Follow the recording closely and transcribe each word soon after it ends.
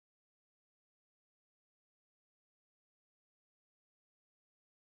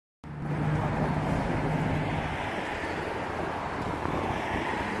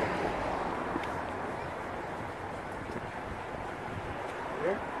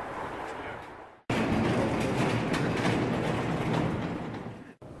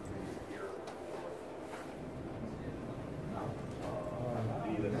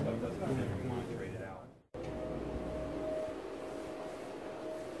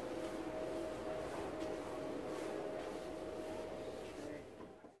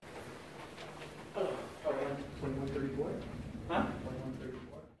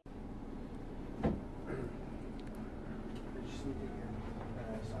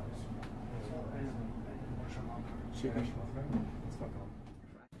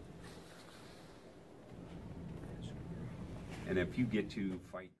And if you get to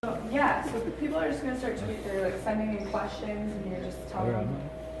fight... Yeah, so people are just going to start tweeting, they're like sending in questions, and you're just telling them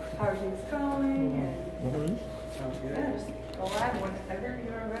how everything's going, and yeah, just go live whenever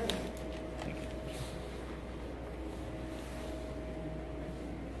you're ready.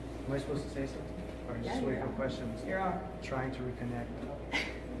 Am I supposed to say something? Or just wait for questions? You're on. Trying to reconnect. Is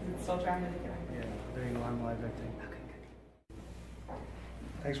it still trying to reconnect? Yeah, there you go, I'm live, I think. Okay, good.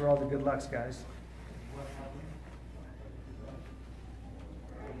 Thanks for all the good lucks, guys.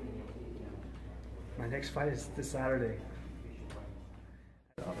 My next fight is this Saturday.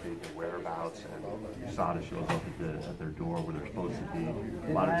 Update their whereabouts, and USADA shows up at their door where they're supposed to be.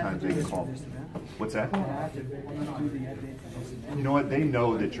 A lot of times they call. What's that? You know what? They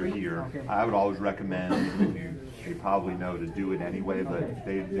know that you're here. I would always recommend. They probably know to do it anyway, but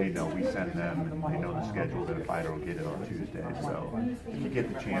they know we send them. They know the schedule that a fighter will get it on Tuesday. So if you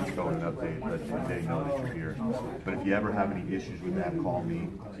get the chance to go and update, but they know that you're here. But if you ever have any issues with that, call me.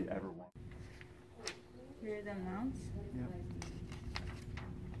 If you ever want. Here are the amounts. Yeah.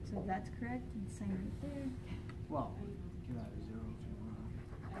 So that's correct, and sign right there. Well, get out of 0 if you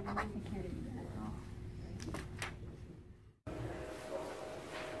want. I can't do that at all.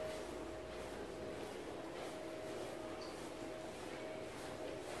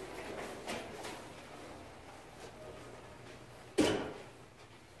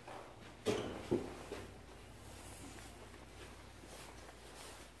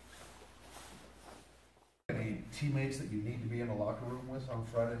 Any teammates that you need to be in a locker room with on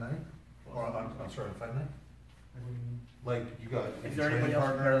Friday night? Or I'm sorry, on Friday night? Like, you got training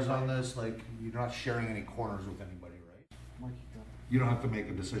partners on this, like, you're not sharing any corners with anybody, right? You don't have to make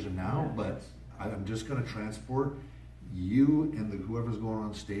a decision now, but I'm just gonna transport you and whoever's going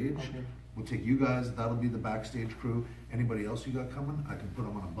on stage. Okay. We'll take you guys, that'll be the backstage crew. Anybody else you got coming, I can put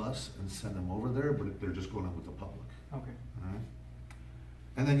them on a bus and send them over there, but if they're just going in with the public. Okay. All right?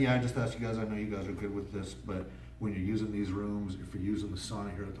 And then, yeah, I just asked you guys, I know you guys are good with this, but when you're using these rooms, if you're using the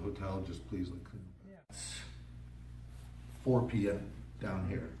sauna here at the hotel, just please like clean up. Yeah. It's 4 p.m. down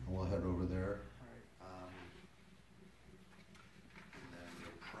here, and we'll head over there. And then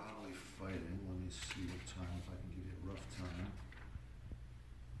you're probably fighting, let me see what time, if I can give you a rough time.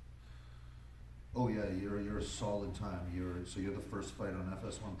 Oh yeah, you're a solid time. So you're the first fight on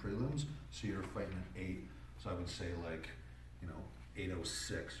FS1 prelims, so you're fighting at 8. So I would say like,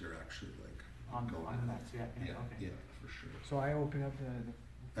 8:06, you're actually like going on that. Yeah, for sure. So I open up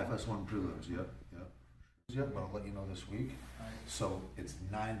the FS1 prelims, yep. But I'll let you know this week. Right. So it's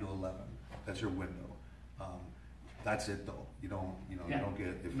 9 to 11. That's your window. That's it though. You don't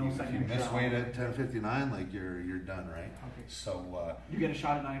get if you miss weight at 10:59, like you're done, right? Okay. So you get a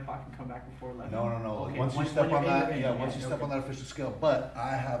shot at 9 o'clock and come back before 11. No. Okay. Once you step on that, once you step on that official scale. But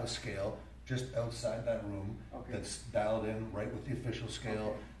I have a scale just outside that room that's dialed in right with the official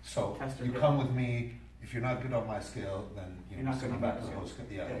scale. So you come with me. If you're not good on my scale, then I'm sending you back to the host.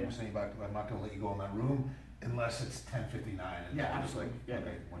 Yeah, I'm sending you back. I'm not going to let you go in that room unless it's 10:59. And I'm just like,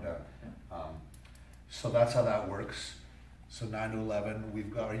 okay, we're done. Yeah. So that's how that works. So 9 to 11, we've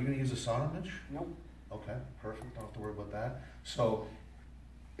got. Are you going to use a sauna, Mitch? Nope. Okay, perfect. Don't have to worry about that. So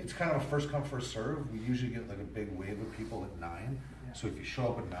it's kind of a first come first serve. We usually get like a big wave of people at 9. Yeah. So if you show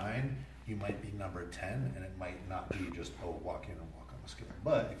up at 9, you might be number 10, and it might not be just walk in and walk on the scale.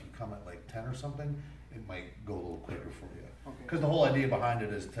 But if you come at like 10 or something, it might go a little quicker for you. Because the whole idea behind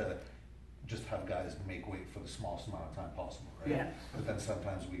it is to just have guys make weight for the smallest amount of time possible, right? Yeah. But then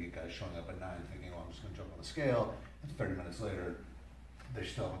sometimes we get guys showing up at 9 thinking, oh, I'm just going to jump on the scale, and 30 minutes later, they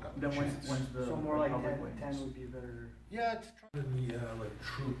still haven't got the chance. So more like 10 would be better. Yeah, it's in the like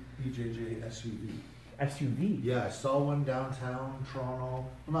Troop BJJ SUV. SUV? Yeah, I saw one downtown Toronto.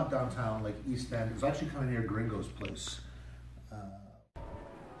 Well, not downtown, like East End. It was actually kind of near Gringo's place.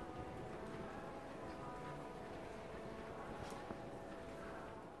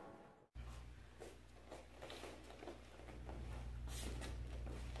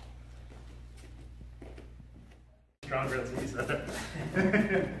 Stronger than he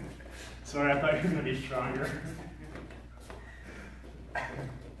said. Sorry, I thought you were going to be stronger.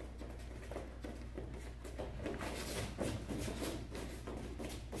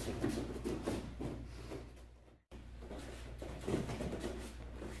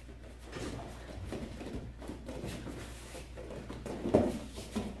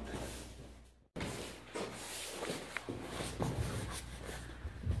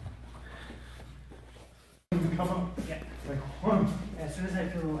 Come up. Yeah. Like one. As soon as I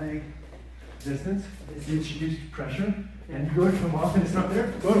feel the leg distance, you use pressure, and you go to come off and it's not there,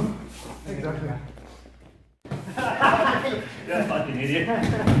 boom. Exactly. idiot.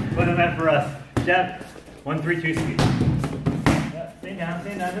 Wasn't meant for us. Jab, 1-3-2 speed. Yeah, stay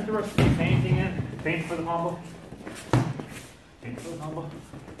down, not the rush. Fainting in, faint for the combo. Faint for the combo.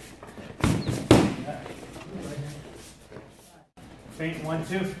 Yeah. Faint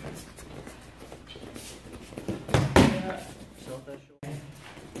 1-2. Yeah. Tilt that shoulder.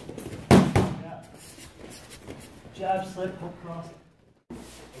 Yeah. Jab, slip, hook cross.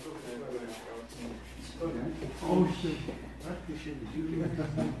 Oh shit.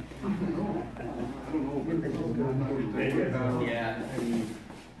 Yeah.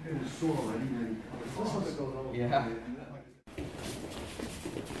 It was sore, right? Yeah.